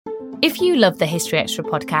If you love the History Extra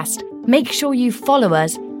podcast, make sure you follow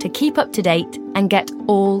us to keep up to date and get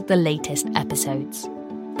all the latest episodes.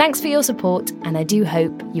 Thanks for your support, and I do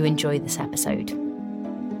hope you enjoy this episode.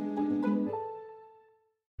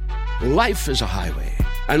 Life is a highway,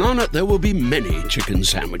 and on it there will be many chicken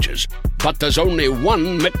sandwiches. But there's only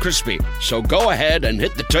one McCrispy. So go ahead and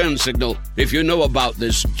hit the turn signal if you know about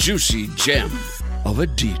this juicy gem of a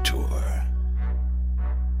detour.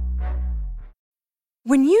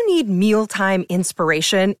 When you need mealtime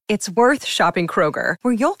inspiration, it's worth shopping Kroger,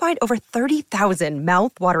 where you'll find over 30,000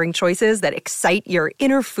 mouth-watering choices that excite your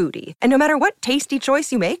inner foodie. And no matter what tasty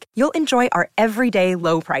choice you make, you'll enjoy our everyday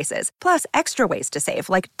low prices, plus extra ways to save,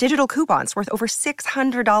 like digital coupons worth over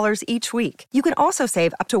 $600 each week. You can also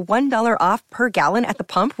save up to $1 off per gallon at the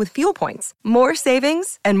pump with fuel points. More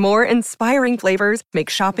savings and more inspiring flavors make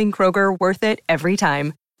shopping Kroger worth it every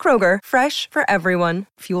time. Kroger, fresh for everyone.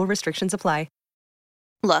 Fuel restrictions apply.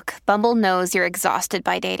 Look, Bumble knows you're exhausted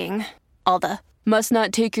by dating. All the, must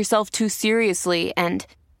not take yourself too seriously, and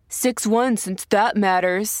 6'1" since that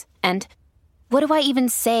matters, and what do I even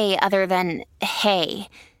say other than, hey?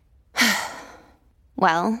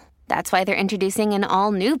 Well, that's why they're introducing an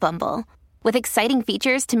all-new Bumble, with exciting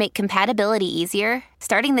features to make compatibility easier,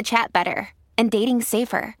 starting the chat better, and dating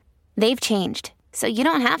safer. They've changed, so you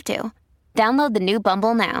don't have to. Download the new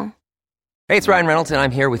Bumble now. Hey, it's Ryan Reynolds, and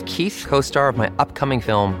I'm here with Keith, co-star of my upcoming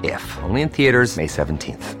film, If, only in theaters May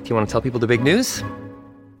 17th. Do you want to tell people the big news?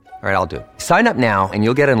 All right, I'll do it. Sign up now and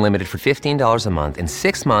you'll get unlimited for $15 a month and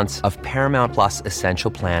 6 months of Paramount Plus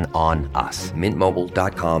Essential Plan on us.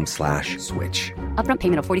 MintMobile.com/switch. Upfront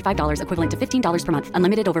payment of $45 equivalent to $15 per month.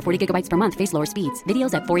 Unlimited over 40 gigabytes per month. Face lower speeds.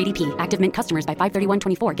 Videos at 480p. Active Mint customers by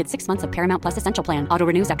 531.24 get 6 months of Paramount Plus Essential Plan. Auto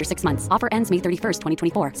renews after 6 months. Offer ends May 31st,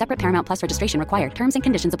 2024. Separate Paramount Plus registration required. Terms and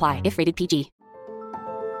conditions apply if rated PG.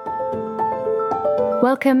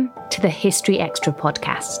 Welcome to the History Extra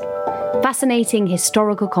podcast. Fascinating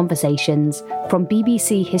historical conversations from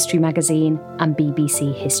BBC History Magazine and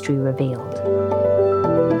BBC History Revealed.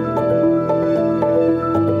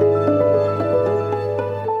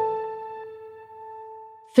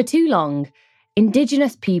 For too long,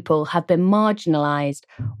 Indigenous people have been marginalised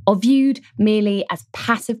or viewed merely as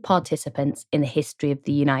passive participants in the history of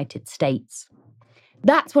the United States.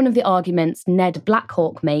 That's one of the arguments Ned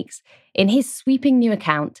Blackhawk makes in his sweeping new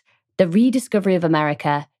account, The Rediscovery of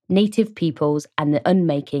America, Native Peoples and the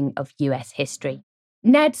Unmaking of US History.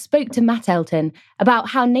 Ned spoke to Matt Elton about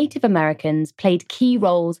how Native Americans played key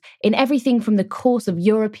roles in everything from the course of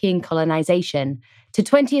European colonization to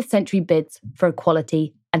 20th century bids for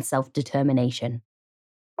equality and self-determination.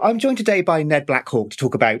 I'm joined today by Ned Blackhawk to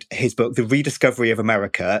talk about his book, The Rediscovery of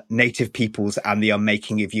America, Native Peoples and the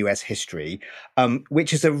Unmaking of US History,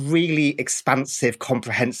 which is a really expansive,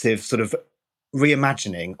 comprehensive sort of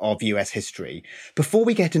reimagining of US history. Before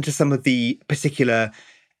we get into some of the particular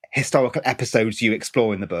historical episodes you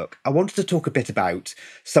explore in the book, I wanted to talk a bit about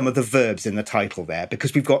some of the verbs in the title there,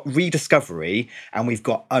 because we've got rediscovery and we've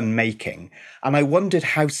got unmaking. And I wondered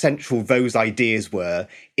how central those ideas were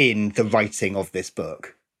in the writing of this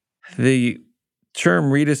book. The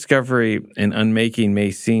term rediscovery and unmaking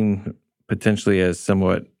may seem potentially as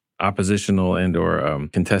somewhat oppositional and or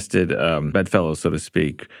contested bedfellows, so to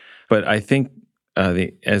speak. But I think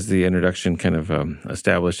as the introduction kind of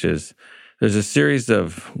establishes, there's a series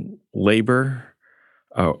of labor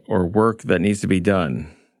or work that needs to be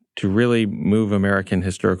done to really move American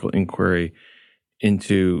historical inquiry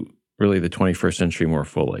into really the 21st century more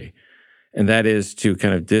fully. And that is to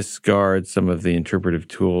kind of discard some of the interpretive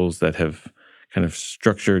tools that have kind of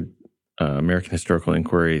structured American historical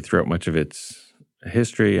inquiry throughout much of its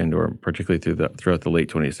history and or particularly throughout the late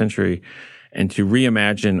 20th century, and to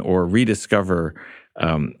reimagine or rediscover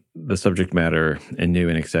the subject matter in new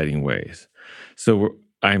and exciting ways. So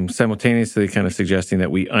I'm simultaneously kind of suggesting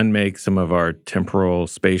that we unmake some of our temporal,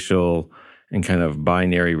 spatial, and kind of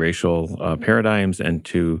binary racial paradigms and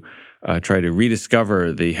to try to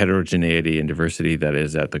rediscover the heterogeneity and diversity that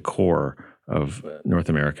is at the core of North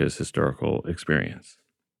America's historical experience.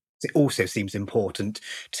 It also seems important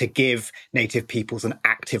to give Native peoples an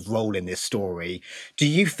active role in this story. Do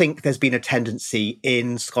you think there's been a tendency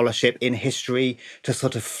in scholarship, in history, to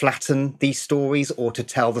sort of flatten these stories or to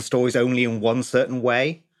tell the stories only in one certain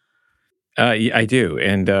way? I do.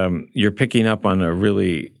 And you're picking up on a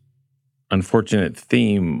really unfortunate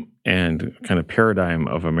theme and kind of paradigm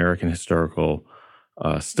of American historical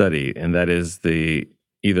study, and that is the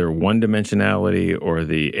either one-dimensionality or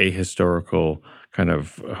the ahistorical kind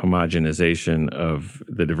of homogenization of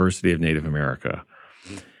the diversity of Native America,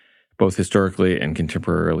 both historically and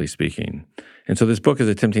contemporarily speaking. And so this book is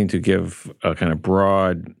attempting to give a kind of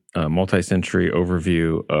broad, multi-century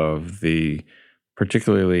overview of the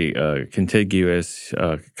particularly contiguous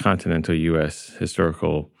continental U.S.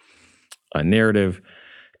 historical narrative,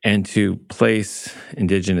 and to place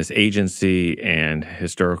indigenous agency and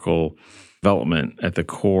historical development at the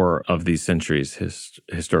core of these centuries'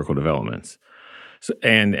 historical developments. So,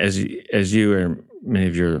 and as you and many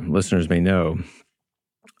of your listeners may know,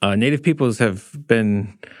 Native peoples have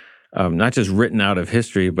been not just written out of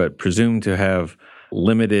history, but presumed to have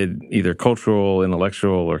limited either cultural,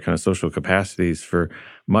 intellectual, or kind of social capacities for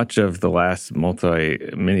much of the last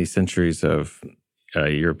many centuries of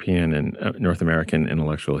European and North American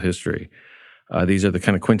intellectual history. These are the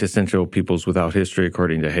kind of quintessential peoples without history,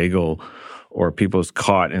 according to Hegel, or peoples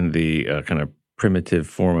caught in the kind of primitive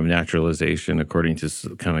form of naturalization, according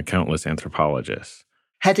to kind of countless anthropologists.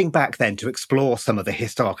 Heading back then to explore some of the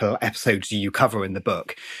historical episodes you cover in the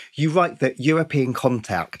book, you write that European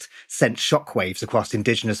contact sent shockwaves across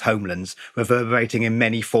indigenous homelands, reverberating in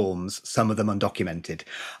many forms, some of them undocumented.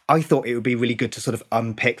 I thought it would be really good to sort of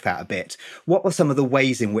unpick that a bit. What were some of the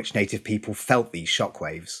ways in which Native people felt these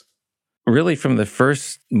shockwaves? Really, from the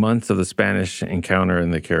first months of the Spanish encounter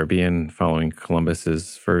in the Caribbean, following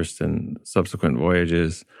Columbus's first and subsequent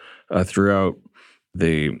voyages, throughout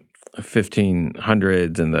the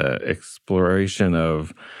 1500s and the exploration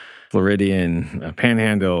of Floridian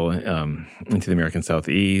Panhandle into the American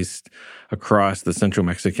Southeast, across the central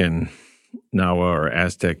Mexican Nahua or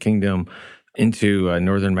Aztec kingdom, into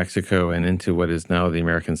northern Mexico and into what is now the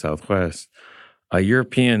American Southwest.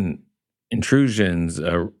 European intrusions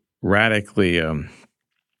radically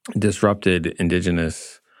disrupted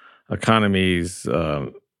indigenous economies,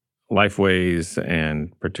 lifeways,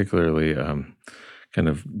 and particularly kind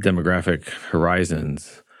of demographic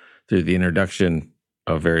horizons through the introduction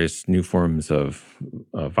of various new forms of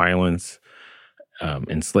violence,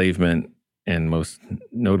 enslavement, and most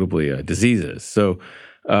notably diseases. So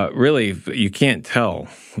really, you can't tell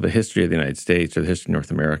the history of the United States or the history of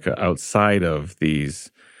North America outside of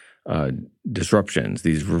these disruptions,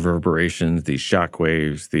 these reverberations, these shock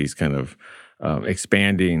waves, these kind of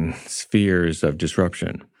expanding spheres of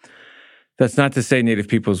disruption. That's not to say Native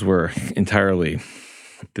peoples were entirely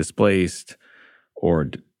displaced or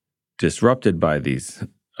disrupted by these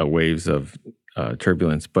waves of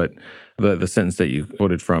turbulence, but the sentence that you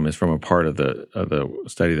quoted from is from a part of the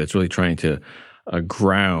study that's really trying to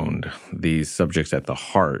ground these subjects at the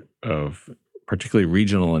heart of particularly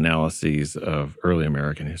regional analyses of early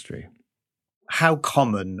American history. How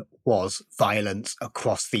common was violence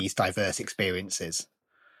across these diverse experiences?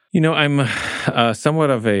 You know, I'm somewhat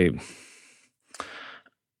of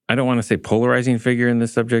I don't want to say polarizing figure in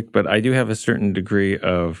this subject, but I do have a certain degree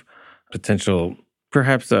of potential,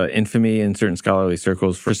 perhaps infamy in certain scholarly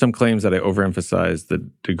circles for some claims that I overemphasize the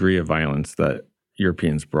degree of violence that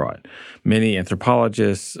Europeans brought. Many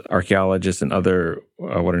anthropologists, archaeologists, and other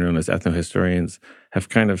what are known as ethnohistorians have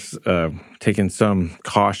kind of taken some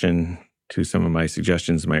caution to some of my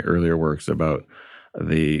suggestions in my earlier works about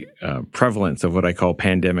the prevalence of what I call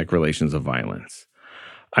pandemic relations of violence.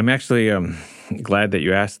 I'm actually glad that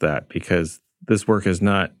you asked that, because this work is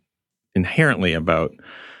not inherently about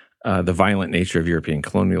the violent nature of European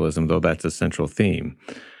colonialism, though that's a central theme.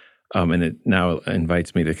 And it now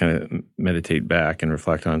invites me to kind of meditate back and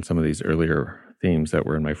reflect on some of these earlier themes that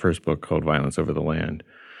were in my first book called Violence Over the Land.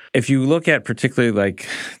 If you look at particularly like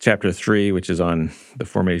chapter 3, which is on the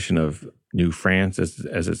formation of New France,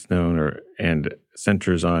 as it's known, and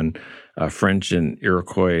centers on French and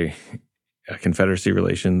Iroquois Confederacy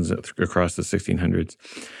relations across the 1600s,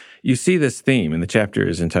 you see this theme, and the chapter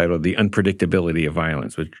is entitled The Unpredictability of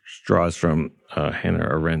Violence, which draws from Hannah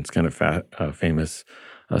Arendt's kind of famous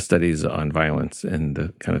studies on violence and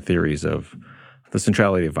the kind of theories of the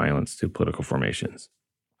centrality of violence to political formations.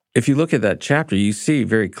 If you look at that chapter, you see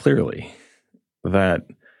very clearly that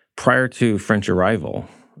prior to French arrival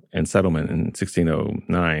and settlement in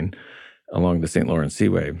 1609 along the St. Lawrence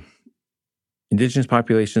Seaway, indigenous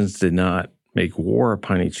populations did not make war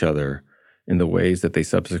upon each other in the ways that they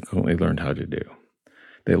subsequently learned how to do.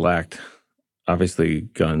 They lacked, obviously,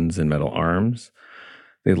 guns and metal arms.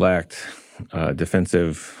 They lacked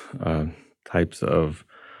defensive types of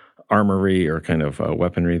armory or kind of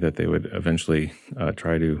weaponry that they would eventually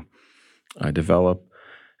try to develop.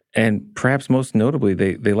 And perhaps most notably,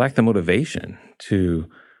 they lacked the motivation to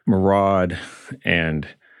maraud and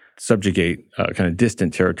subjugate kind of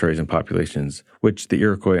distant territories and populations, which the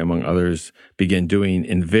Iroquois, among others, began doing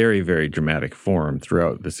in very, very dramatic form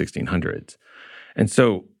throughout the 1600s. And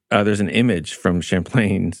so there's an image from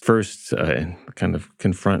Champlain's first kind of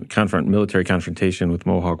confront military confrontation with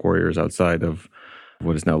Mohawk warriors outside of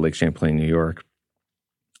what is now Lake Champlain, New York.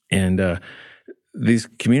 And these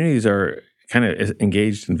communities are kind of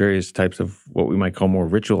engaged in various types of what we might call more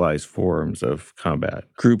ritualized forms of combat.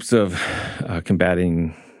 Groups of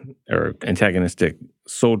combating or antagonistic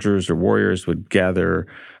soldiers or warriors would gather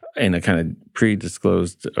in a kind of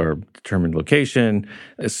pre-disclosed or determined location,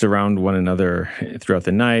 surround one another throughout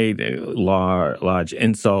the night, lodge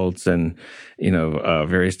insults and,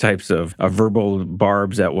 various types of verbal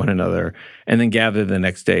barbs at one another, and then gather the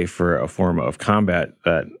next day for a form of combat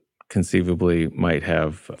that conceivably might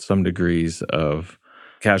have some degrees of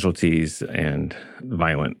casualties and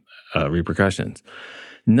violent repercussions.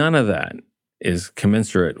 None of that is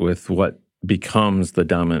commensurate with what becomes the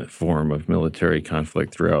dominant form of military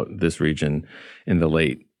conflict throughout this region in the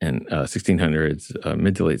late and 1600s,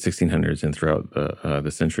 mid to late 1600s, and throughout the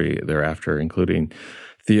century thereafter, including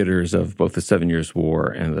theaters of both the 7 Years' War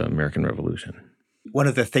and the American Revolution. One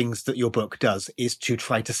of the things that your book does is to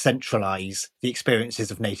try to centralize the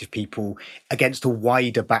experiences of Native people against a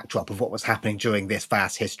wider backdrop of what was happening during this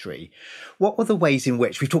vast history. What were the ways in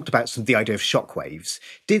which, we've talked about the idea of shockwaves,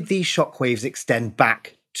 did these shockwaves extend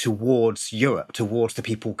back towards Europe, towards the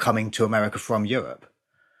people coming to America from Europe?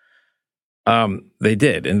 They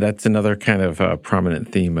did, and that's another kind of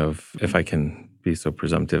prominent theme of, if I can be so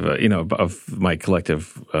presumptive, of my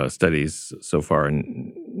collective studies so far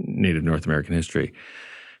in Native North American history,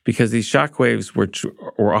 because these shockwaves, which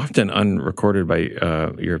were often unrecorded by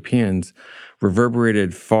Europeans,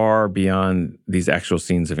 reverberated far beyond these actual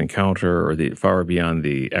scenes of encounter or far beyond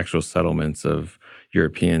the actual settlements of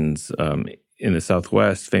Europeans in the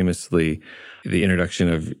Southwest. Famously, the introduction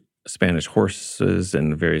of Spanish horses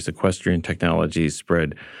and various equestrian technologies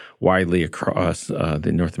spread widely across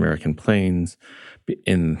the North American plains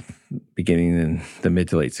beginning in the mid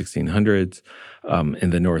to late 1600s.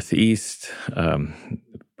 In the Northeast,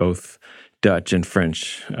 both Dutch and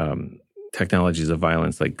French technologies of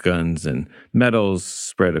violence like guns and metals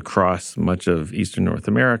spread across much of Eastern North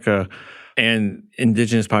America. And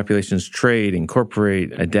indigenous populations trade,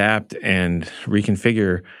 incorporate, adapt, and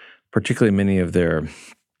reconfigure particularly many of their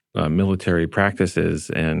military practices,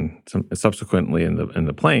 and subsequently in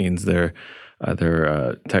the plains, their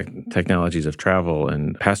technologies of travel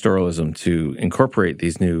and pastoralism to incorporate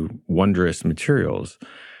these new wondrous materials,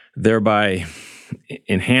 thereby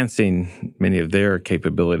enhancing many of their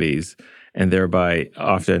capabilities and thereby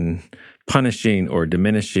often punishing or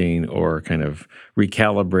diminishing or kind of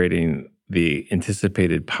recalibrating the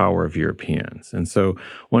anticipated power of Europeans. And so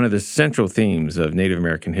one of the central themes of Native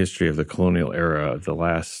American history of the colonial era of the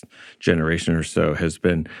last generation or so has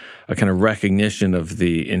been a kind of recognition of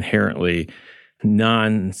the inherently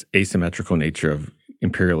non-asymmetrical nature of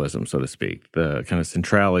imperialism, so to speak, the kind of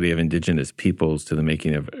centrality of indigenous peoples to the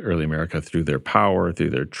making of early America through their power,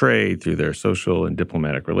 through their trade, through their social and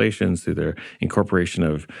diplomatic relations, through their incorporation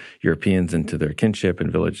of Europeans into their kinship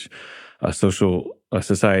and village social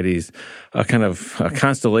societies. A kind of a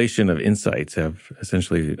constellation of insights have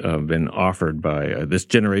essentially been offered by this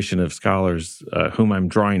generation of scholars whom I'm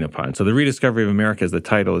drawing upon. So the Rediscovery of America, as the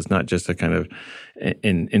title, is not just a kind of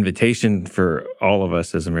an invitation for all of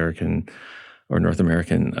us as American or North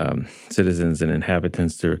American citizens and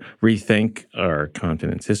inhabitants to rethink our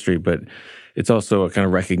continent's history, but it's also a kind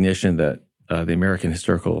of recognition that the American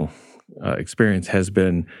historical experience has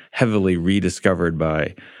been heavily rediscovered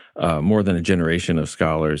by more than a generation of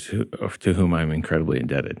scholars to whom I'm incredibly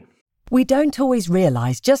indebted. We don't always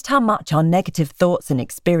realize just how much our negative thoughts and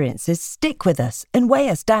experiences stick with us and weigh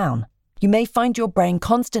us down. You may find your brain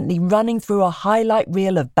constantly running through a highlight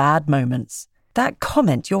reel of bad moments. That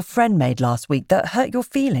comment your friend made last week that hurt your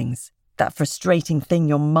feelings. That frustrating thing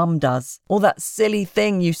your mum does. Or that silly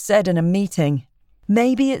thing you said in a meeting.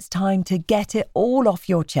 Maybe it's time to get it all off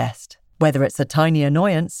your chest. Whether it's a tiny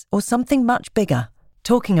annoyance or something much bigger.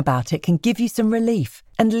 Talking about it can give you some relief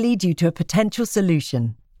and lead you to a potential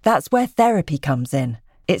solution. That's where therapy comes in.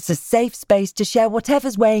 It's a safe space to share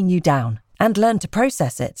whatever's weighing you down and learn to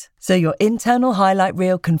process it, so your internal highlight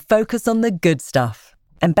reel can focus on the good stuff.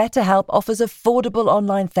 And BetterHelp offers affordable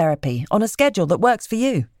online therapy on a schedule that works for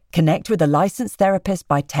you. Connect with a licensed therapist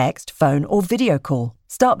by text, phone, or video call.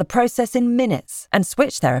 Start the process in minutes and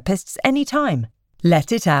switch therapists anytime.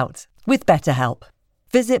 Let it out with BetterHelp.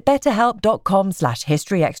 Visit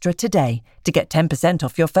betterhelp.com/historyextra today to get 10%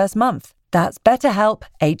 off your first month. That's BetterHelp,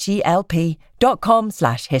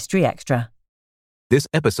 HELP.com/historyextra. This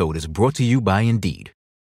episode is brought to you by Indeed.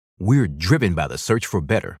 We're driven by the search for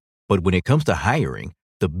better, but when it comes to hiring,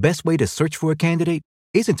 the best way to search for a candidate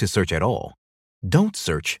isn't to search at all. Don't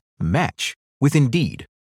search, match with Indeed.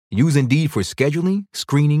 Use Indeed for scheduling,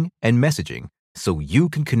 screening, and messaging so you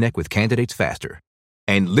can connect with candidates faster.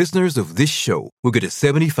 And listeners of this show will get a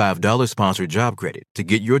 $75 sponsored job credit to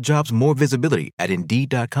get your jobs more visibility at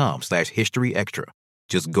Indeed.com/HistoryExtra.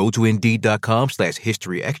 Just go to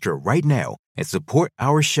Indeed.com/HistoryExtra right now and support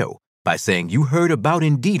our show by saying you heard about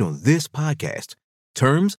Indeed on this podcast.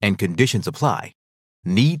 Terms and conditions apply.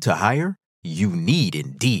 Need to hire? You need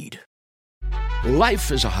Indeed.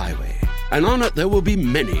 Life is a highway, and on it there will be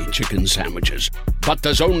many chicken sandwiches. But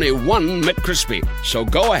there's only one McCrispy. So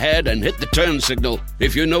go ahead and hit the turn signal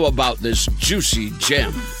if you know about this juicy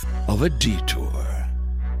gem of a detour.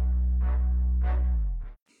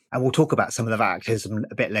 And we'll talk about some of the activism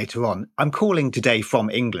a bit later on. I'm calling today from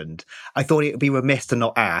England. I thought it would be remiss to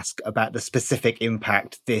not ask about the specific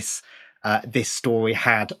impact this story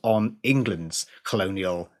had on England's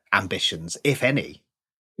colonial ambitions, if any.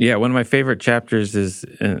 Yeah, one of my favorite chapters is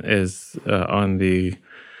on the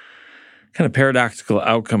kind of paradoxical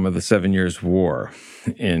outcome of the 7 Years' War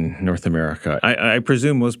in North America. I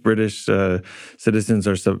presume most British citizens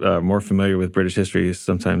are more familiar with British history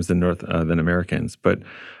sometimes than Americans, but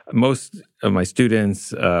most of my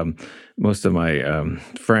students, most of my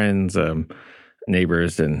friends,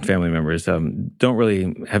 neighbors, and family members have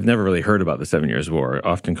never really heard about the 7 Years' War,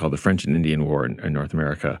 often called the French and Indian War in North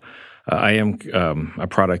America. I am a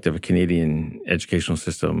product of a Canadian educational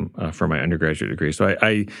system for my undergraduate degree. So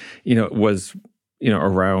I was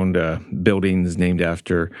around buildings named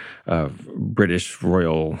after British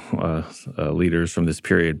royal leaders from this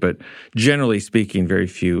period. But generally speaking, very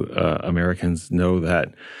few Americans know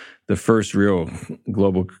that the first real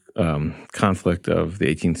global conflict of the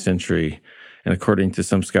 18th century, and according to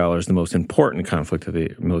some scholars, the most important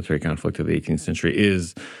military conflict of the 18th century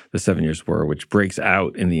is the 7 Years' War, which breaks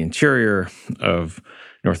out in the interior of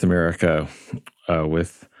North America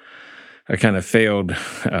with a kind of failed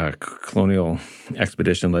colonial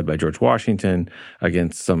expedition led by George Washington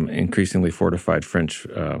against some increasingly fortified French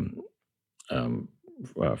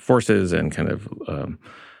forces and kind of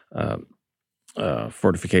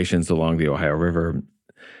fortifications along the Ohio River.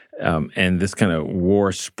 And this kind of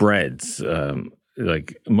war spreads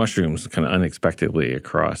like mushrooms kind of unexpectedly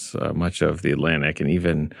across much of the Atlantic and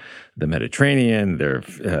even the Mediterranean.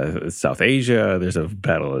 South Asia. There's a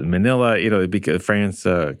battle in Manila. Because France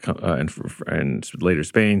and later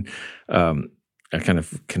Spain kind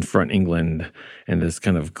of confront England and this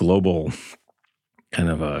kind of global kind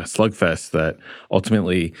of a slugfest that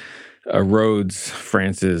ultimately erodes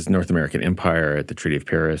France's North American empire at the Treaty of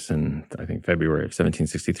Paris in, I think, February of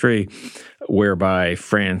 1763, whereby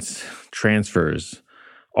France transfers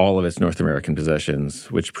all of its North American possessions,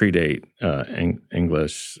 which predate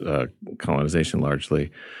English colonization largely,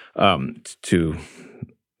 to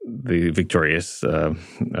the victorious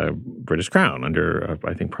British crown under,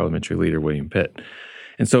 I think, parliamentary leader William Pitt.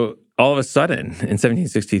 And so all of a sudden, in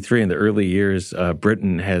 1763, in the early years,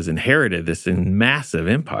 Britain has inherited this massive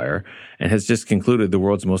empire and has just concluded the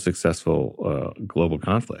world's most successful global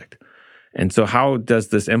conflict. And so how does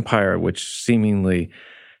this empire, which seemingly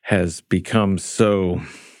has become so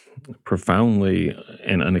profoundly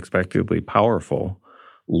and unexpectedly powerful,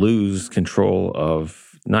 lose control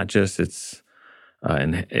of not just its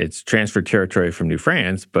transferred territory from New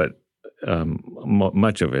France, but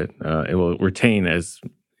much of it? It will retain, as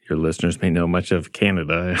your listeners may know, much of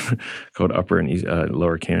Canada, called Upper and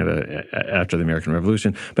Lower Canada, after the American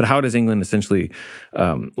Revolution. But how does England essentially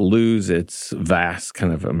lose its vast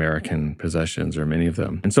kind of American possessions, or many of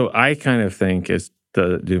them? And so I kind of think, as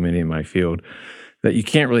do many in my field, that you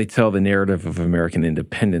can't really tell the narrative of American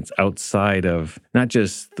independence outside of not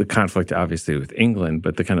just the conflict, obviously, with England,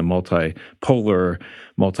 but the kind of multipolar,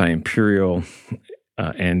 multi-imperial,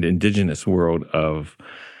 and indigenous world of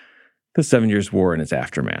the 7 Years' War and its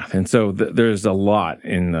aftermath. And so there's a lot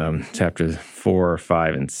in chapters 4,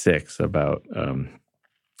 5, and 6 about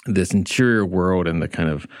this interior world and the kind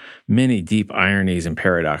of many deep ironies and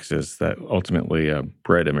paradoxes that ultimately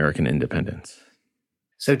bred American independence.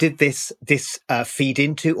 So did this feed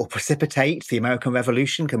into or precipitate the American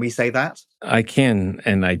Revolution? Can we say that? I can,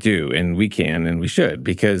 and I do, and we can, and we should,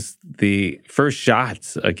 because the first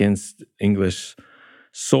shots against English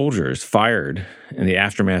soldiers fired in the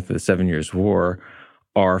aftermath of the 7 Years' War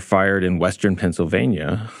are fired in Western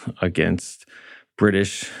Pennsylvania against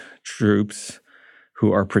British troops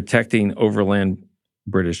who are protecting overland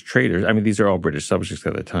British traders. I mean, these are all British subjects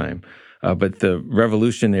at the time. But the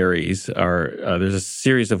revolutionaries there's a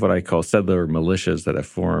series of what I call settler militias that have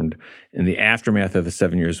formed in the aftermath of the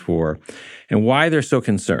 7 Years' War. And why they're so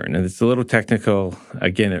concerned, and it's a little technical,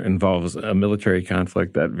 again, it involves a military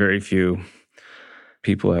conflict that very few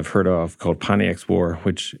people have heard of called Pontiac's War,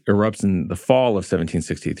 which erupts in the fall of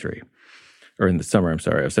 1763, or in the summer, of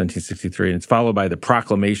 1763. And it's followed by the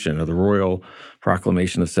proclamation, or the Royal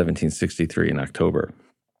Proclamation of 1763 in October.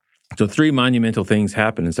 So three monumental things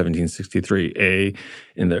happened in 1763.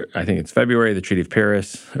 I think it's February, the Treaty of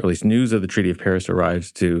Paris, or at least news of the Treaty of Paris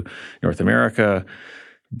arrives to North America.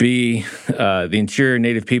 B, the interior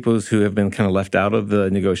native peoples who have been kind of left out of the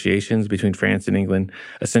negotiations between France and England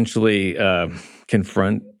essentially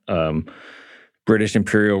confront British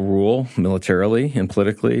imperial rule militarily and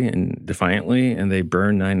politically and defiantly, and they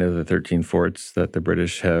burn 9 of the 13 forts that the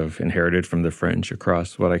British have inherited from the French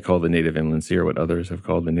across what I call the Native Inland Sea, or what others have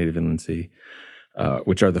called the Native Inland Sea,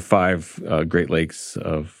 which are the 5 Great Lakes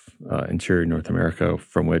of interior North America,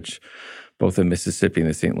 from which both the Mississippi and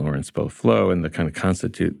the St. Lawrence both flow, and the kind of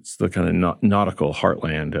constitutes the kind of nautical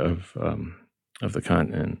heartland of the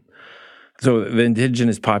continent. So the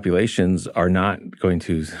indigenous populations are not going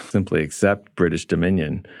to simply accept British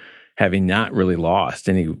dominion, having not really lost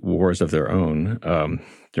any wars of their own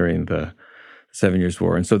during the 7 Years'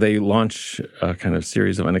 War. And so they launch a kind of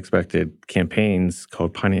series of unexpected campaigns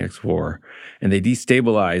called Pontiac's War, and they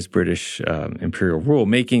destabilize British imperial rule,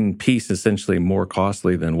 making peace essentially more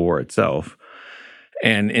costly than war itself.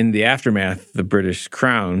 And in the aftermath, the British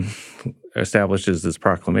Crown establishes this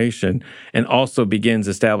proclamation and also begins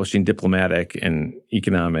establishing diplomatic and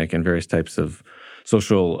economic and various types of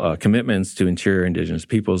social commitments to interior indigenous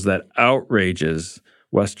peoples that outrages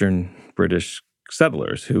Western British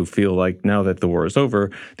settlers who feel like now that the war is over,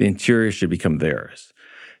 the interior should become theirs.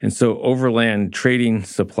 And so overland trading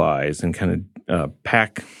supplies and kind of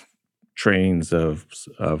pack trains of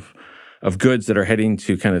goods that are heading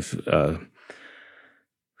to kind of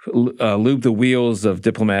lube the wheels of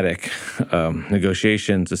diplomatic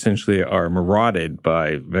negotiations essentially are marauded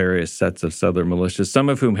by various sets of settler militias, some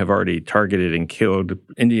of whom have already targeted and killed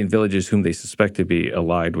Indian villages whom they suspect to be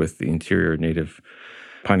allied with the interior native,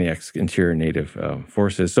 Pontiac's interior native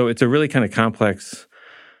forces. So it's a really kind of complex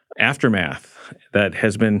aftermath that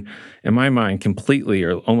has been, in my mind, completely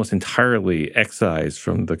or almost entirely excised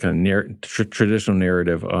from the kind of traditional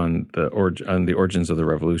narrative on the origins of the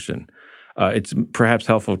revolution. It's perhaps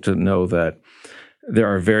helpful to know that there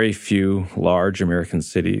are very few large American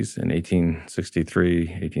cities in 1863,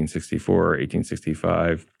 1864,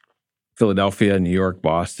 1865. Philadelphia, New York,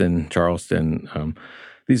 Boston, Charleston.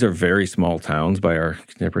 These are very small towns by our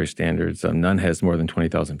contemporary standards. None has more than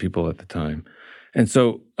 20,000 people at the time. And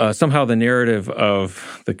so somehow the narrative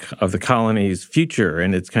of the colony's future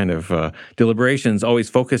and its kind of deliberations always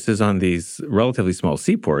focuses on these relatively small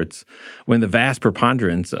seaports, when the vast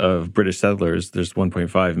preponderance of British settlers, there's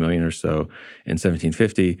 1.5 million or so in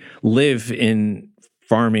 1750, live in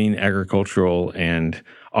farming, agricultural, and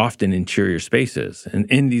often interior spaces. And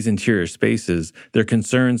in these interior spaces, their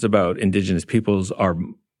concerns about indigenous peoples are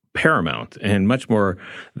paramount, and much more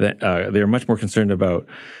that they're much more concerned about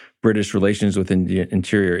British relations with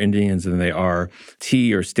interior Indians than they are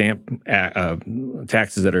tea or stamp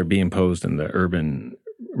taxes that are being imposed on the urban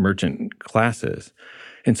merchant classes.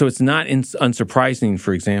 And so it's not unsurprising,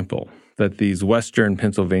 for example, that these Western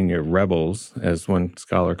Pennsylvania rebels, as one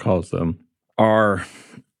scholar calls them, are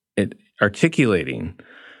articulating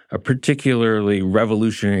a particularly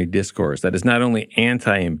revolutionary discourse that is not only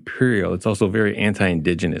anti-imperial, it's also very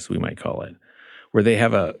anti-indigenous, we might call it, where they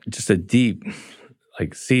have just a deep,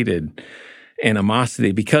 seated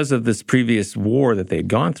animosity because of this previous war that they'd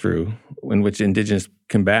gone through, in which indigenous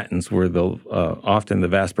combatants were often the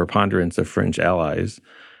vast preponderance of French allies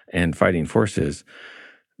and fighting forces.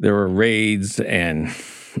 There were raids and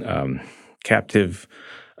captive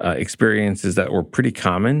experiences that were pretty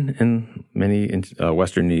common in many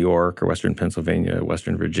Western New York or Western Pennsylvania,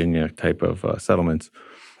 Western Virginia type of settlements.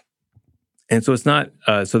 And so it's not,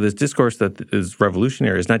 so this discourse that is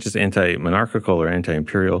revolutionary is not just anti-monarchical or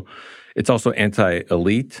anti-imperial, it's also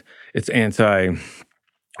anti-elite, it's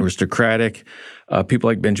anti-aristocratic. People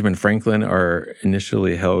like Benjamin Franklin are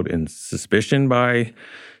initially held in suspicion by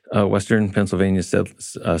Western Pennsylvania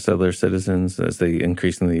settler citizens as they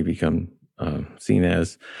increasingly become seen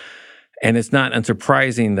as. And it's not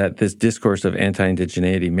unsurprising that this discourse of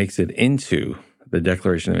anti-indigeneity makes it into the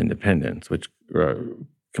Declaration of Independence, which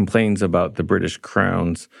complains about the British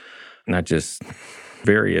Crown's not just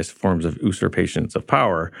various forms of usurpations of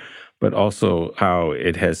power, but also how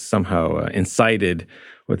it has somehow incited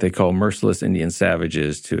what they call merciless Indian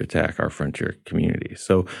savages to attack our frontier communities.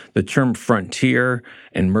 So the term frontier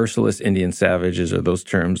and merciless Indian savages, or those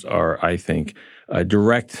terms are, I think,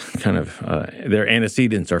 direct kind of, their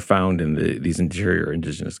antecedents are found in these interior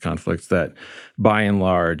indigenous conflicts that, by and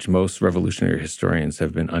large, most revolutionary historians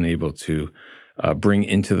have been unable to bring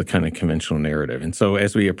into the kind of conventional narrative. And so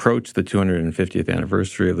as we approach the 250th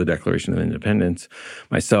anniversary of the Declaration of Independence,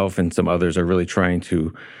 myself and some others are really trying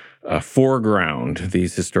to foreground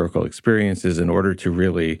these historical experiences in order to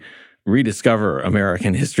really rediscover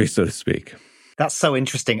American history, so to speak. That's so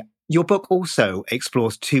interesting. Your book also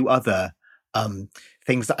explores two other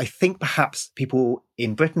things that I think perhaps people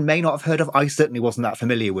in Britain may not have heard of. I certainly wasn't that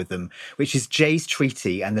familiar with them, which is Jay's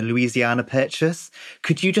Treaty and the Louisiana Purchase.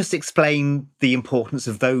 Could you just explain the importance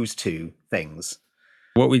of those two things?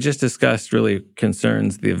 What we just discussed really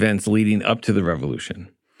concerns the events leading up to the Revolution.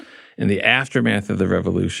 In the aftermath of the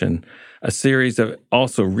Revolution, a series of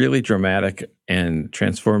also really dramatic and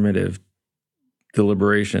transformative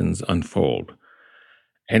deliberations unfold.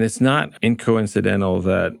 And it's not incoincidental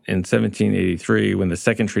that in 1783, when the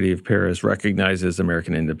Second Treaty of Paris recognizes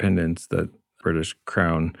American independence, that British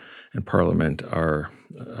Crown and Parliament are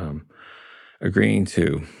agreeing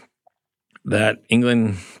to, that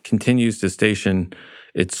England continues to station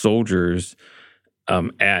its soldiers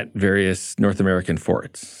at various North American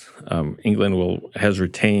forts. England has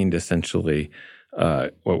retained essentially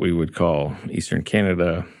what we would call Eastern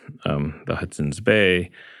Canada, the Hudson's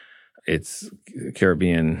Bay, its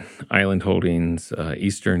Caribbean island holdings,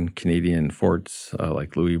 Eastern Canadian forts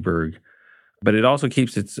like Louisbourg. But it also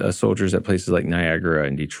keeps its soldiers at places like Niagara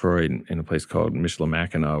and Detroit and a place called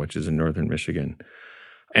Michilimackinac, which is in northern Michigan.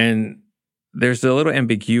 And there's a little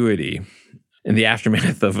ambiguity in the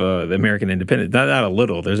aftermath of the American independence. Not a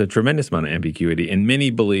little. There's a tremendous amount of ambiguity. And many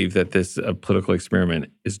believe that this political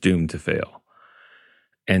experiment is doomed to fail.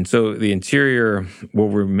 And so the interior will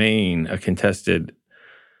remain a contested,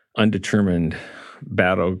 undetermined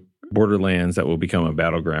borderlands that will become a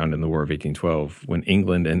battleground in the War of 1812 when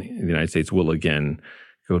England and the United States will again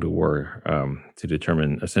go to war to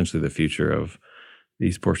determine essentially the future of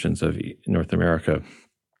these portions of North America.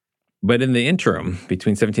 But in the interim,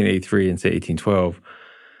 between 1783 and, say, 1812,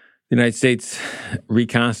 the United States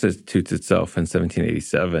reconstitutes itself in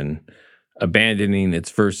 1787, abandoning its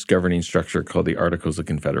first governing structure called the Articles of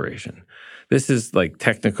Confederation. This is like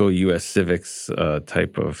technical U.S. civics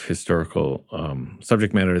type of historical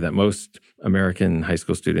subject matter that most American high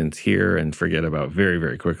school students hear and forget about very,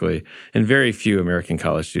 very quickly. And very few American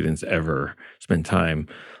college students ever spend time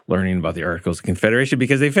learning about the Articles of Confederation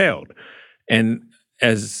because they failed. And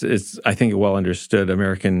as is, I think, well understood,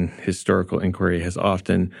 American historical inquiry has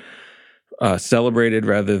often celebrated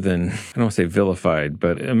rather than, I don't want to say vilified,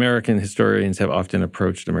 but American historians have often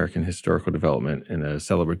approached American historical development in a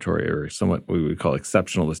celebratory or somewhat we would call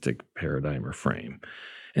exceptionalistic paradigm or frame.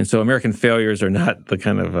 And so American failures are not the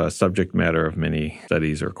kind of subject matter of many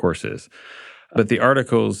studies or courses. But the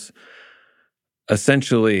Articles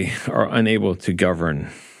essentially are unable to govern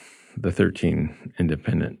the 13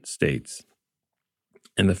 independent states.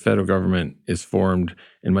 And the federal government is formed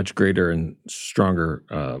in much greater and stronger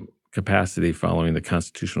capacity following the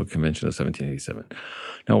Constitutional Convention of 1787.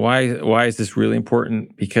 Now, why is this really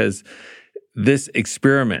important? Because this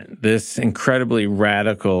experiment, this incredibly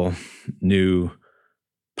radical new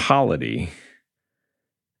polity,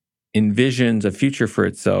 envisions a future for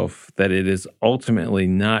itself that it is ultimately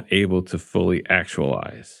not able to fully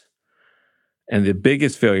actualize. And the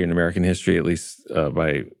biggest failure in American history, at least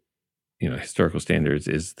by historical standards,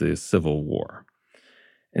 is the Civil War.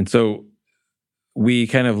 And so we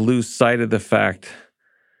kind of lose sight of the fact,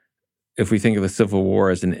 if we think of the Civil War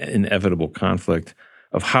as an inevitable conflict,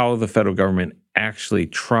 of how the federal government actually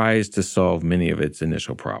tries to solve many of its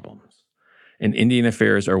initial problems. And Indian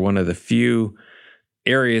affairs are one of the few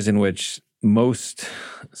areas in which most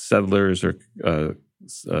settlers or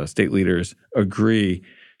state leaders agree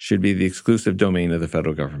should be the exclusive domain of the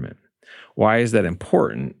federal government. Why is that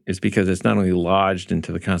important? Is because it's not only lodged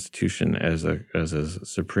into the Constitution as a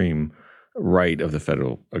supreme right of the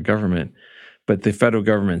federal government, but the federal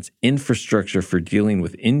government's infrastructure for dealing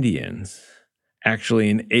with Indians actually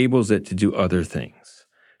enables it to do other things.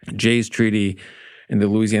 Jay's Treaty and the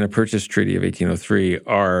Louisiana Purchase Treaty of 1803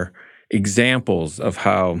 are examples of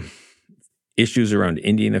how issues around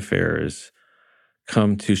Indian affairs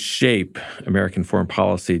come to shape American foreign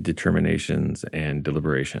policy determinations and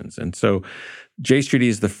deliberations. And so Jay's Treaty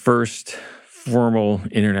is the first formal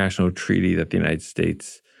international treaty that the United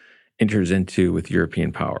States enters into with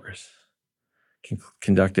European powers,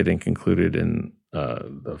 conducted and concluded in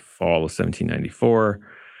the fall of 1794.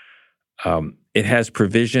 It has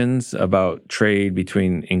provisions about trade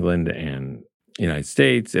between England and the United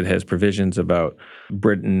States. It has provisions about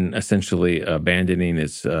Britain essentially abandoning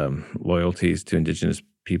its loyalties to indigenous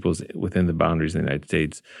peoples within the boundaries of the United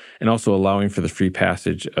States, and also allowing for the free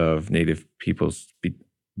passage of native peoples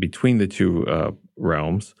between the two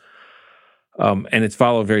realms. And it's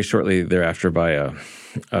followed very shortly thereafter by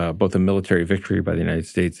both a military victory by the United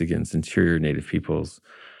States against interior Native peoples,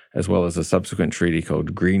 as well as a subsequent treaty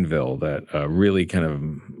called Greenville that really kind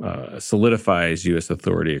of solidifies U.S.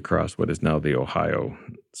 authority across what is now the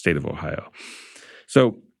state of Ohio.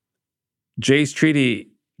 So Jay's treaty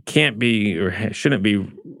can't be or shouldn't be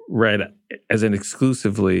read as an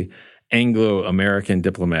exclusively Anglo-American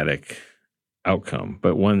diplomatic outcome,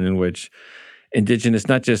 but one in which indigenous,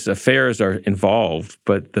 not just affairs are involved,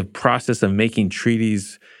 but the process of making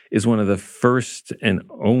treaties is one of the first and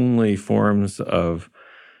only forms of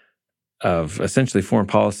essentially foreign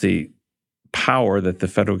policy power that the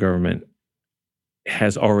federal government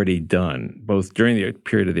has already done, both during the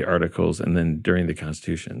period of the Articles and then during the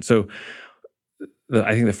Constitution. So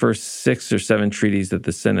I think the first 6 or 7 treaties that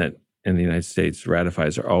the Senate in the United States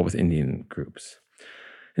ratifies are all with Indian groups.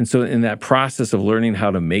 And so in that process of learning how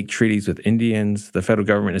to make treaties with Indians, the federal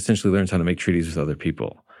government essentially learns how to make treaties with other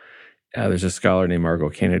people. There's a scholar named Margot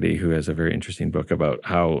Kennedy who has a very interesting book about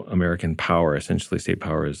how American power, essentially state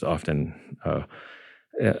power, is often,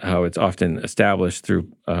 how it's often established through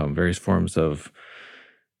various forms of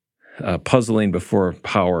puzzling before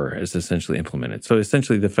power is essentially implemented. So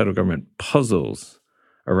essentially the federal government puzzles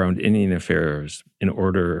around Indian affairs in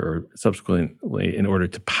order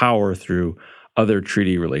to power through other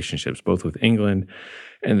treaty relationships, both with England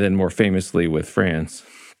and then more famously with France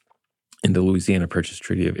in the Louisiana Purchase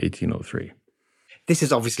Treaty of 1803. This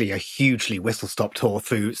is obviously a hugely whistle-stop tour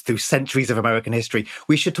through centuries of American history.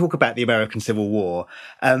 We should talk about the American Civil War.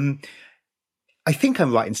 I think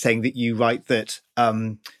I'm right in saying that you write that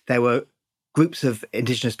there were groups of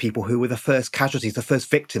indigenous people who were the first casualties, the first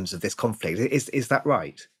victims of this conflict. Is that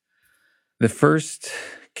right? The first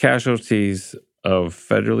casualties of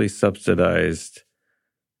federally subsidized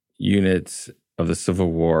units of the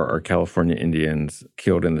Civil War are California Indians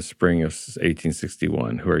killed in the spring of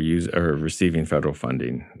 1861 who are receiving federal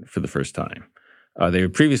funding for the first time. They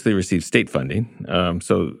had previously received state funding,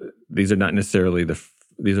 so these are not necessarily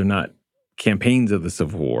these are not campaigns of the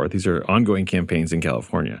Civil War. These are ongoing campaigns in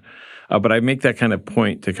California. But I make that kind of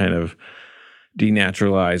point to kind of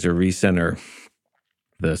denaturalize or recenter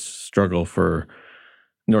the struggle for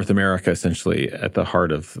North America essentially at the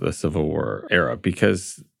heart of the Civil War era,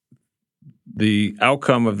 because the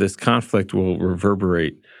outcome of this conflict will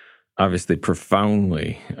reverberate obviously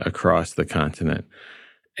profoundly across the continent.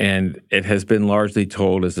 And it has been largely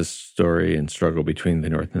told as a story and struggle between the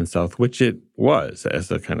North and the South, which it was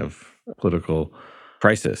as a kind of political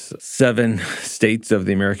crisis. 7 states of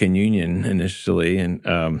the American Union initially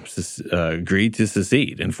agreed to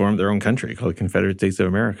secede and formed their own country called the Confederate States of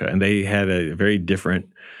America. And they had a very different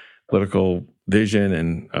political vision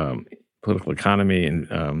and political economy and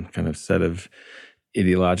kind of set of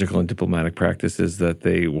ideological and diplomatic practices that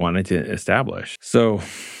they wanted to establish. So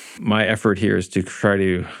my effort here is to try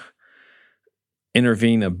to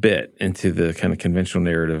intervene a bit into the kind of conventional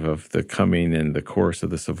narrative of the coming and the course of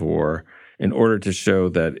the Civil War in order to show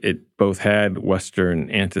that it both had Western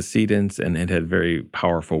antecedents and it had very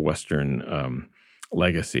powerful Western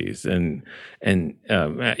legacies. And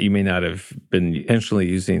you may not have been intentionally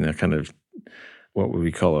using a kind of what would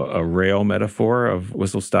we call a rail metaphor of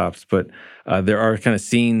whistle stops, but there are kind of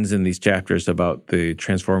scenes in these chapters about the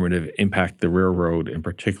transformative impact the railroad in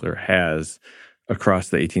particular has across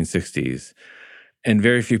the 1860s. And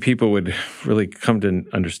very few people would really come to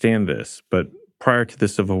understand this. But prior to the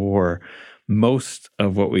Civil War, most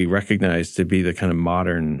of what we recognize to be the kind of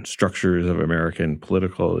modern structures of American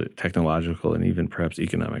political, technological, and even perhaps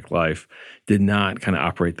economic life did not kind of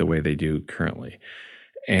operate the way they do currently.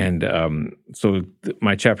 And so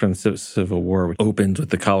my chapter on the Civil War opens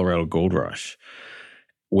with the Colorado Gold Rush,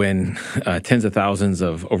 when tens of thousands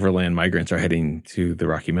of overland migrants are heading to the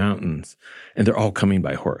Rocky Mountains, and they're all coming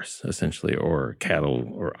by horse, essentially, or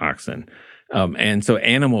cattle or oxen. And so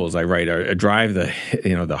animals, I write, drive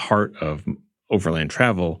the heart of overland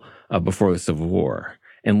travel before the Civil War.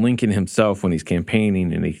 And Lincoln himself, when he's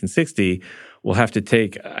campaigning in 1860, will have to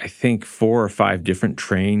take, I think, 4 or 5 different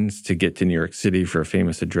trains to get to New York City for a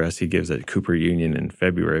famous address he gives at Cooper Union in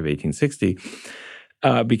February of 1860,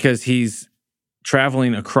 because he's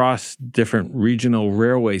traveling across different regional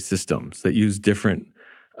railway systems that use different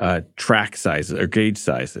track sizes or gauge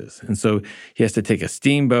sizes. And so he has to take a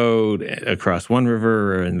steamboat across one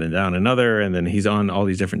river and then down another, and then he's on all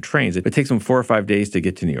these different trains. It takes him 4 or 5 days to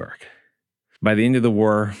get to New York. By the end of the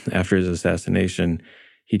war, after his assassination,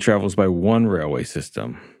 he travels by one railway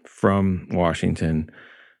system from Washington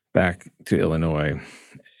back to Illinois.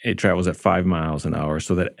 It travels at 5 miles an hour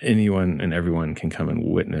so that anyone and everyone can come and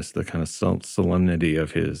witness the kind of solemnity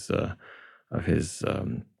of his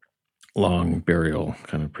long burial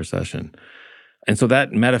kind of procession. And so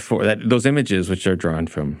that metaphor, those images, which are drawn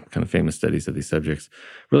from kind of famous studies of these subjects,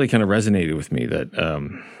 really kind of resonated with me that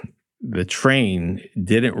the train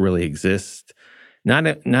didn't really exist. Not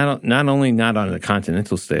only not on a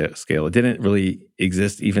continental scale, it didn't really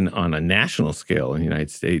exist even on a national scale in the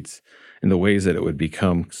United States in the ways that it would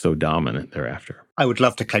become so dominant thereafter. I would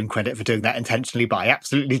love to claim credit for doing that intentionally, but I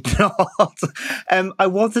absolutely do not. I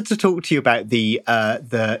wanted to talk to you about the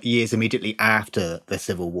years immediately after the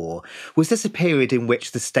Civil War. Was this a period in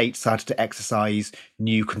which the state started to exercise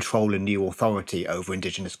new control and new authority over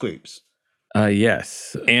Indigenous groups?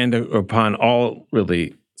 Yes, and upon all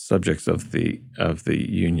really subjects of the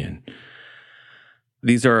Union.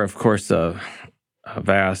 These are, of course,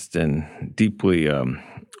 vast and deeply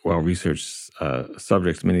well-researched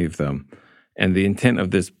subjects, many of them. And the intent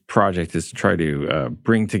of this project is to try to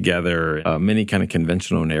bring together many kind of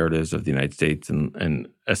conventional narratives of the United States and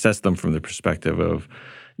assess them from the perspective of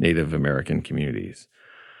Native American communities.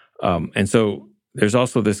 And so there's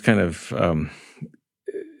also this kind of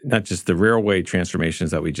not just the railway transformations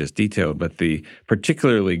that we just detailed, but the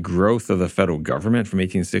particularly growth of the federal government from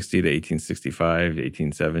 1860 to 1865 to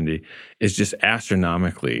 1870 is just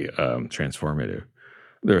astronomically transformative.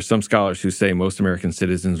 There are some scholars who say most American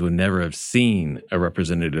citizens would never have seen a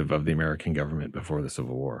representative of the American government before the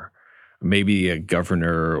Civil War. Maybe a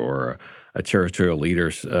governor or a territorial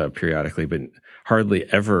leader periodically, but hardly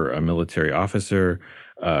ever a military officer,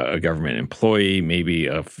 a government employee, maybe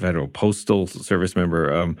a federal postal service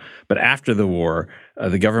member. But after the war,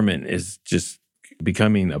 the government is just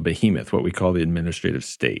becoming a behemoth, what we call the administrative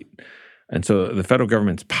state. And so the federal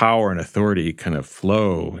government's power and authority kind of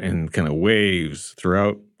flow in kind of waves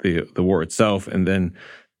throughout the war itself. And then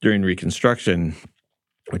during Reconstruction,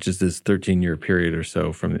 which is this 13-year period or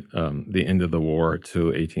so from the end of the war to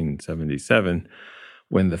 1877,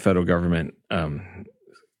 when the federal government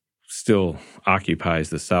still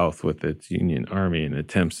occupies the South with its Union Army and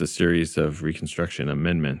attempts a series of Reconstruction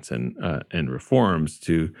amendments and reforms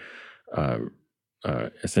to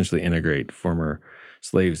essentially integrate former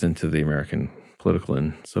slaves into the American political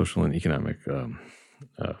and social and economic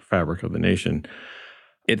fabric of the nation.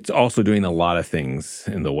 It's also doing a lot of things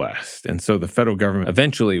in the West. And so the federal government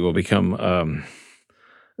eventually will become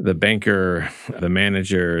the banker, the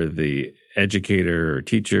manager, the educator or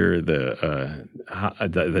teacher,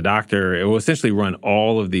 the doctor. It will essentially run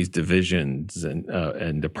all of these divisions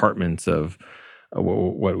and departments of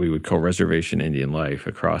what we would call reservation Indian life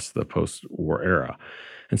across the post-war era.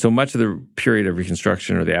 And so much of the period of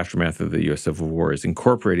Reconstruction or the aftermath of the U.S. Civil War is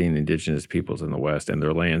incorporating indigenous peoples in the West and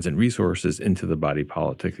their lands and resources into the body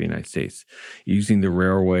politic of the United States, using the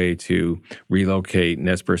railway to relocate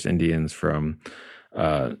Nez Perce Indians from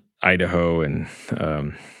Idaho and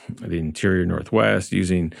the interior Northwest,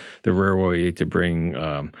 using the railway to bring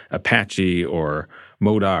Apache or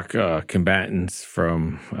Modoc combatants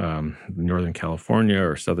from Northern California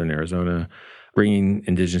or Southern Arizona, bringing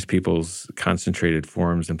indigenous peoples concentrated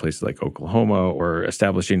forms in places like Oklahoma, or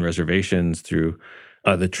establishing reservations through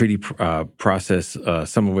the treaty process,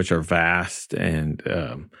 some of which are vast and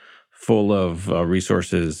full of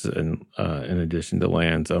resources and in addition to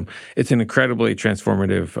lands. It's an incredibly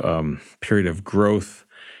transformative period of growth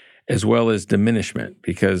as well as diminishment,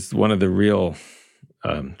 because one of the real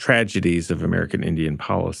tragedies of American Indian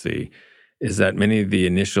policy is that many of the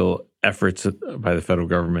initial efforts by the federal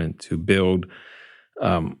government to build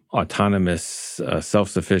autonomous,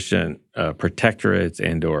 self-sufficient protectorates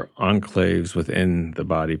and or enclaves within the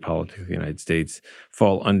body politic of the United States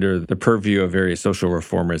fall under the purview of various social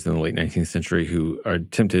reformers in the late 19th century who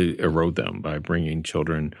attempt to erode them by bringing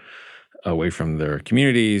children away from their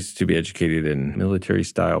communities to be educated in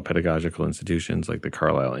military-style pedagogical institutions like the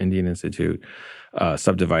Carlisle Indian Institute,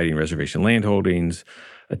 subdividing reservation landholdings,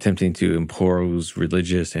 attempting to impose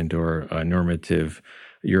religious and or normative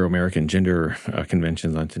Euro-American gender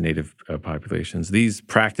conventions onto Native populations. These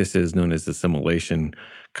practices, known as assimilation,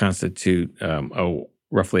 constitute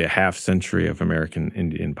roughly a half century of American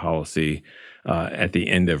Indian policy at the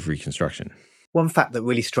end of Reconstruction. One fact that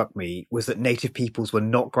really struck me was that Native peoples were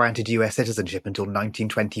not granted US citizenship until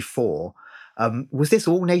 1924. Was this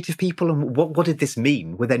all Native people, and what did this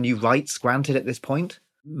mean? Were there new rights granted at this point?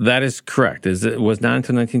 That is correct. It was not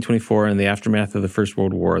until 1924, in the aftermath of the First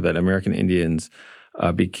World War, that American Indians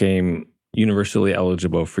became universally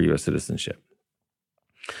eligible for U.S. citizenship.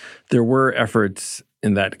 There were efforts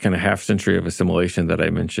in that kind of half century of assimilation that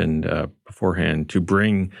I mentioned beforehand to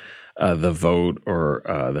bring the vote or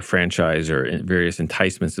the franchise or various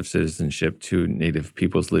enticements of citizenship to Native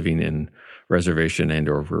peoples living in reservation and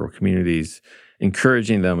or rural communities,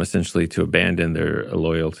 encouraging them essentially to abandon their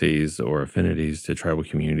loyalties or affinities to tribal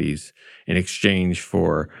communities in exchange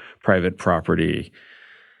for private property,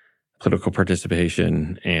 political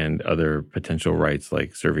participation, and other potential rights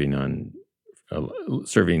like serving on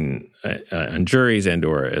juries and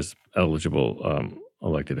or as eligible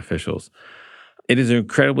elected officials. It is an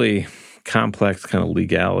incredibly complex kind of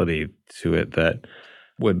legality to it that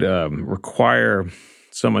would require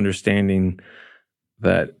some understanding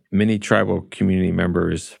that many tribal community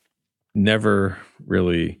members never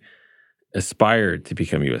really aspired to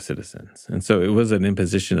become U.S. citizens. And so it was an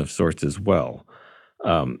imposition of sorts as well,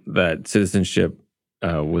 that citizenship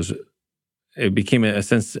became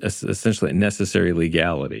essentially a necessary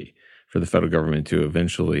legality for the federal government to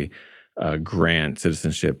eventually grant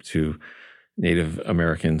citizenship to Native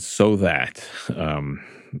Americans so that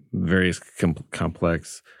various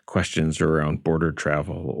complex questions around border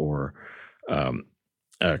travel or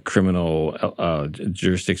criminal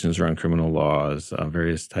jurisdictions around criminal laws,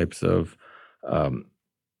 various types of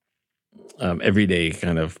everyday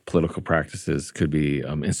kind of political practices could be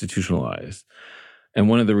institutionalized. And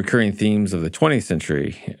one of the recurring themes of the 20th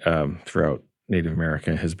century throughout Native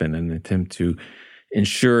America has been an attempt to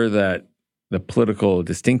ensure that the political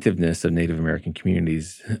distinctiveness of Native American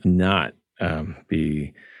communities not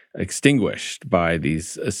be extinguished by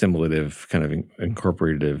these assimilative kind of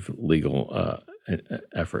incorporative legal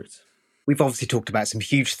efforts. We've obviously talked about some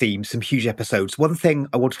huge themes, some huge episodes. One thing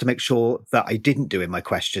I wanted to make sure that I didn't do in my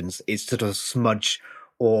questions is sort of smudge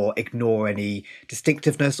or ignore any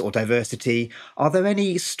distinctiveness or diversity. Are there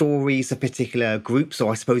any stories of particular groups,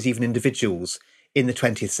 or I suppose even individuals in the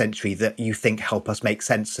 20th century that you think help us make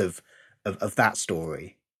sense of that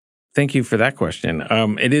story? Thank you for that question.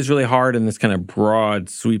 It is really hard in this kind of broad,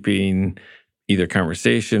 sweeping, either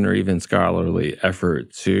conversation or even scholarly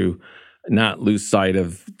effort to not lose sight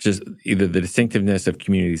of just either the distinctiveness of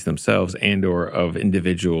communities themselves and or of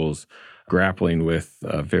individuals grappling with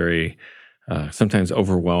very sometimes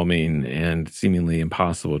overwhelming and seemingly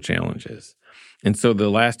impossible challenges. And so the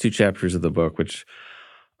last two chapters of the book, which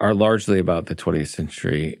are largely about the 20th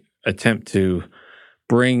century, attempt to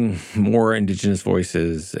bring more Indigenous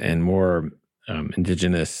voices and more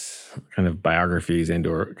Indigenous kind of biographies and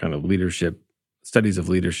or kind of studies of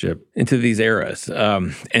leadership into these eras,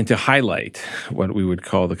 and to highlight what we would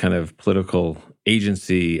call the kind of political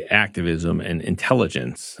agency, activism, and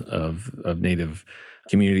intelligence of Native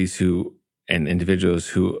communities and individuals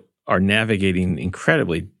who are navigating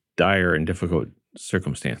incredibly dire and difficult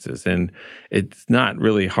circumstances. And it's not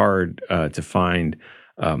really hard to find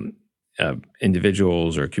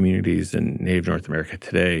individuals or communities in Native North America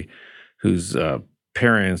today whose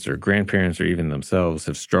parents or grandparents or even themselves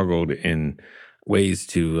have struggled in ways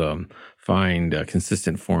to find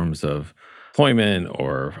consistent forms of employment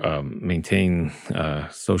or maintain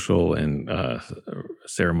social and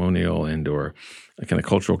ceremonial and or kind of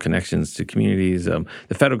cultural connections to communities. The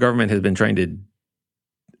federal government has been trying to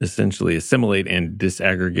essentially assimilate and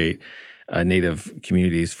disaggregate Native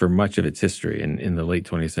communities for much of its history. And in the late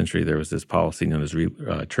 20th century, there was this policy known as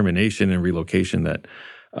termination and relocation that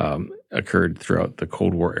occurred throughout the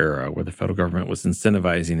Cold War era, where the federal government was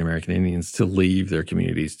incentivizing American Indians to leave their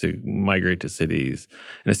communities, to migrate to cities,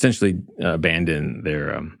 and essentially abandon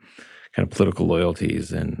their kind of political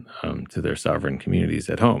loyalties and to their sovereign communities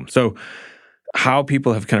at home. So how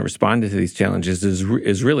people have kind of responded to these challenges is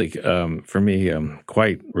really, for me,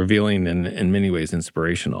 quite revealing and in many ways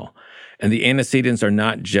inspirational. And the antecedents are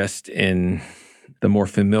not just in the more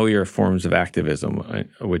familiar forms of activism,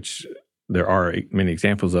 which there are many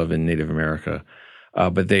examples of in Native America,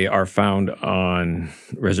 but they are found on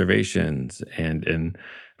reservations and in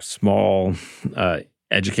small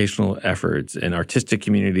educational efforts and artistic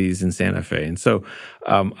communities in Santa Fe. And so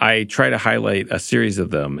I try to highlight a series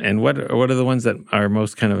of them. And what are the ones that are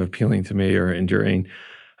most kind of appealing to me or enduring?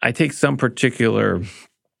 I take some particular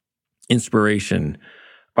inspiration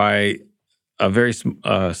by a very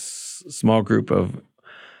small group of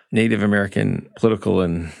Native American political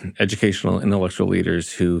and educational intellectual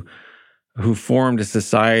leaders who formed a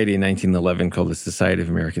society in 1911 called the Society of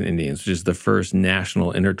American Indians, which is the first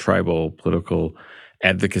national intertribal political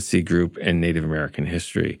advocacy group in Native American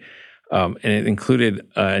history. And it included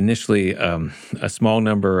initially a small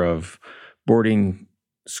number of boarding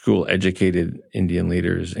school educated Indian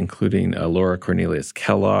leaders, including Laura Cornelius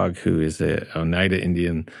Kellogg, who is a Oneida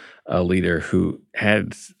Indian leader who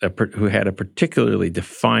had a particularly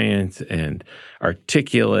defiant and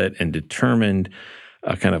articulate and determined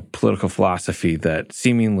kind of political philosophy that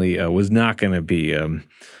seemingly was not going to be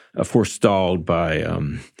forestalled by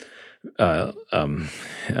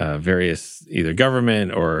various either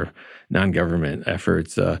government or non-government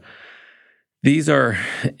efforts. These are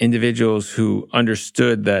individuals who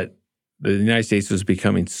understood that the United States was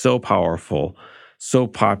becoming so powerful, so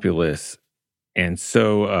populous, and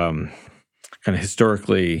so kind of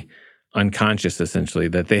historically unconscious, essentially,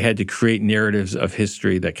 that they had to create narratives of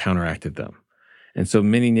history that counteracted them. And so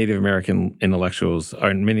many Native American intellectuals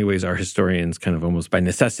are, in many ways, are historians kind of almost by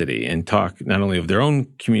necessity and talk not only of their own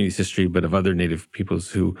community's history, but of other Native peoples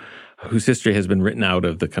whose history has been written out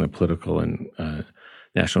of the kind of political and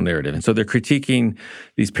national narrative. And so they're critiquing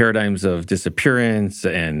these paradigms of disappearance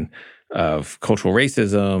and of cultural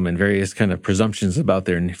racism and various kind of presumptions about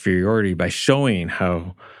their inferiority by showing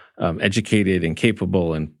how educated and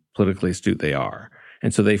capable and politically astute they are.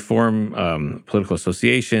 And so they form political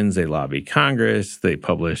associations, they lobby Congress, they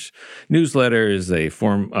publish newsletters, they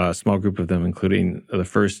form a small group of them, including the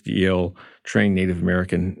first Yale-trained Native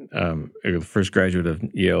American, or the first graduate of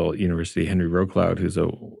Yale University, Henry Rocloud, who's a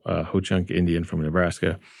Ho-Chunk Indian from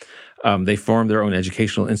Nebraska. They formed their own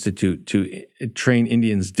educational institute to train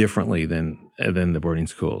Indians differently than the boarding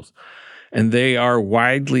schools. And they are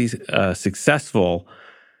widely successful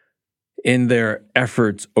in their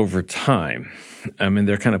efforts over time. I mean,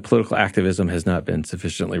 their kind of political activism has not been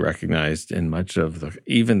sufficiently recognized in much of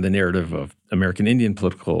even the narrative of American Indian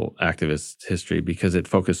political activist history, because it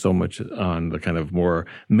focused so much on the kind of more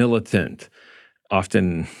militant,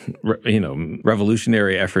 often,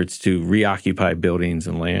 revolutionary efforts to reoccupy buildings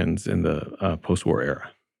and lands in the post-war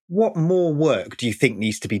era. What more work do you think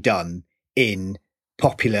needs to be done in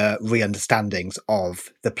popular re-understandings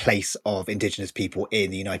of the place of Indigenous people in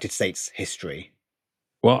the United States history?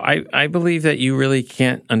 Well, I believe that you really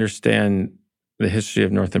can't understand the history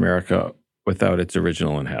of North America without its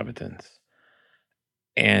original inhabitants.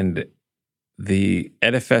 And the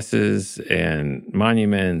edifices and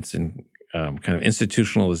monuments and kind of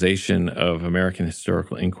institutionalization of American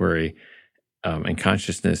historical inquiry and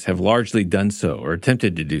consciousness have largely done so or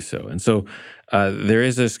attempted to do so. And so there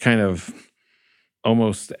is this kind of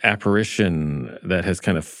almost apparition that has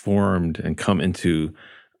kind of formed and come into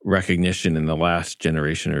recognition in the last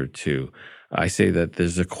generation or two. I say that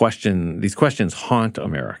there's a question, these questions haunt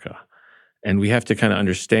America. And we have to kind of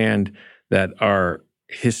understand that our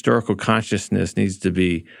historical consciousness needs to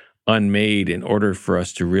be unmade in order for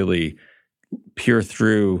us to really peer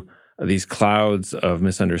through these clouds of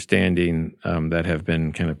misunderstanding that have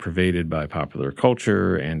been kind of pervaded by popular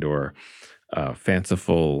culture and or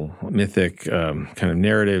fanciful, mythic kind of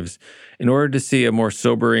narratives in order to see a more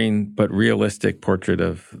sobering but realistic portrait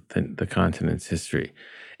of the continent's history.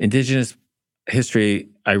 Indigenous history,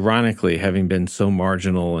 ironically, having been so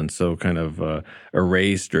marginal and so kind of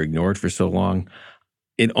erased or ignored for so long,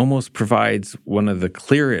 it almost provides one of the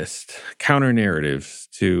clearest counter-narratives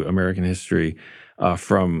to American history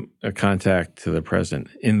from a contact to the present,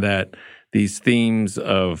 in that these themes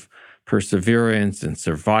of perseverance and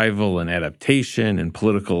survival and adaptation and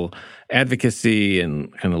political advocacy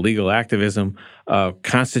and kind of legal activism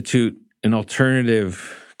constitute an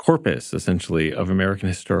alternative corpus, essentially, of American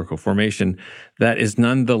historical formation that is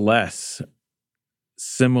nonetheless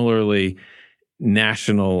similarly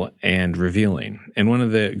national and revealing. And one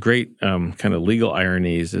of the great kind of legal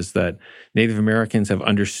ironies is that Native Americans have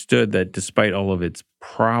understood that despite all of its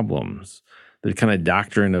problems, the kind of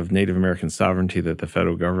doctrine of Native American sovereignty that the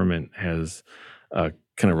federal government has kind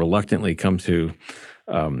of reluctantly come to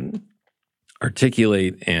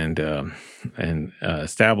articulate and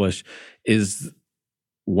establish is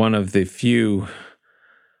one of the few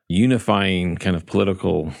unifying kind of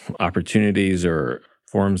political opportunities or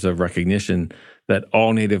forms of recognition that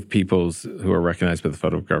all Native peoples who are recognized by the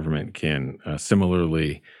federal government can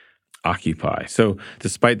similarly occupy. So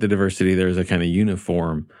despite the diversity, there's a kind of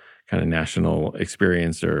uniform kind of national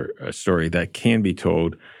experience or a story that can be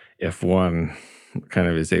told if one kind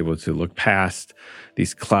of is able to look past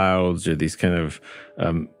these clouds or these kind of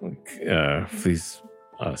these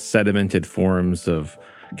sedimented forms of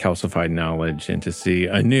calcified knowledge and to see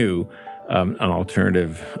anew an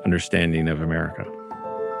alternative understanding of America.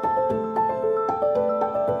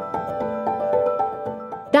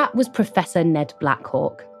 That was Professor Ned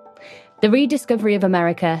Blackhawk. The Rediscovery of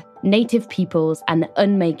America, Native Peoples and the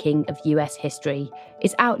Unmaking of US History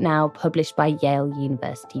is out now, published by Yale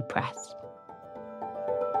University Press.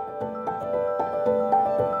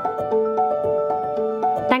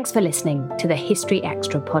 Thanks for listening to the History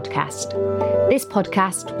Extra podcast. This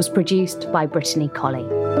podcast was produced by Brittany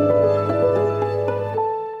Colley.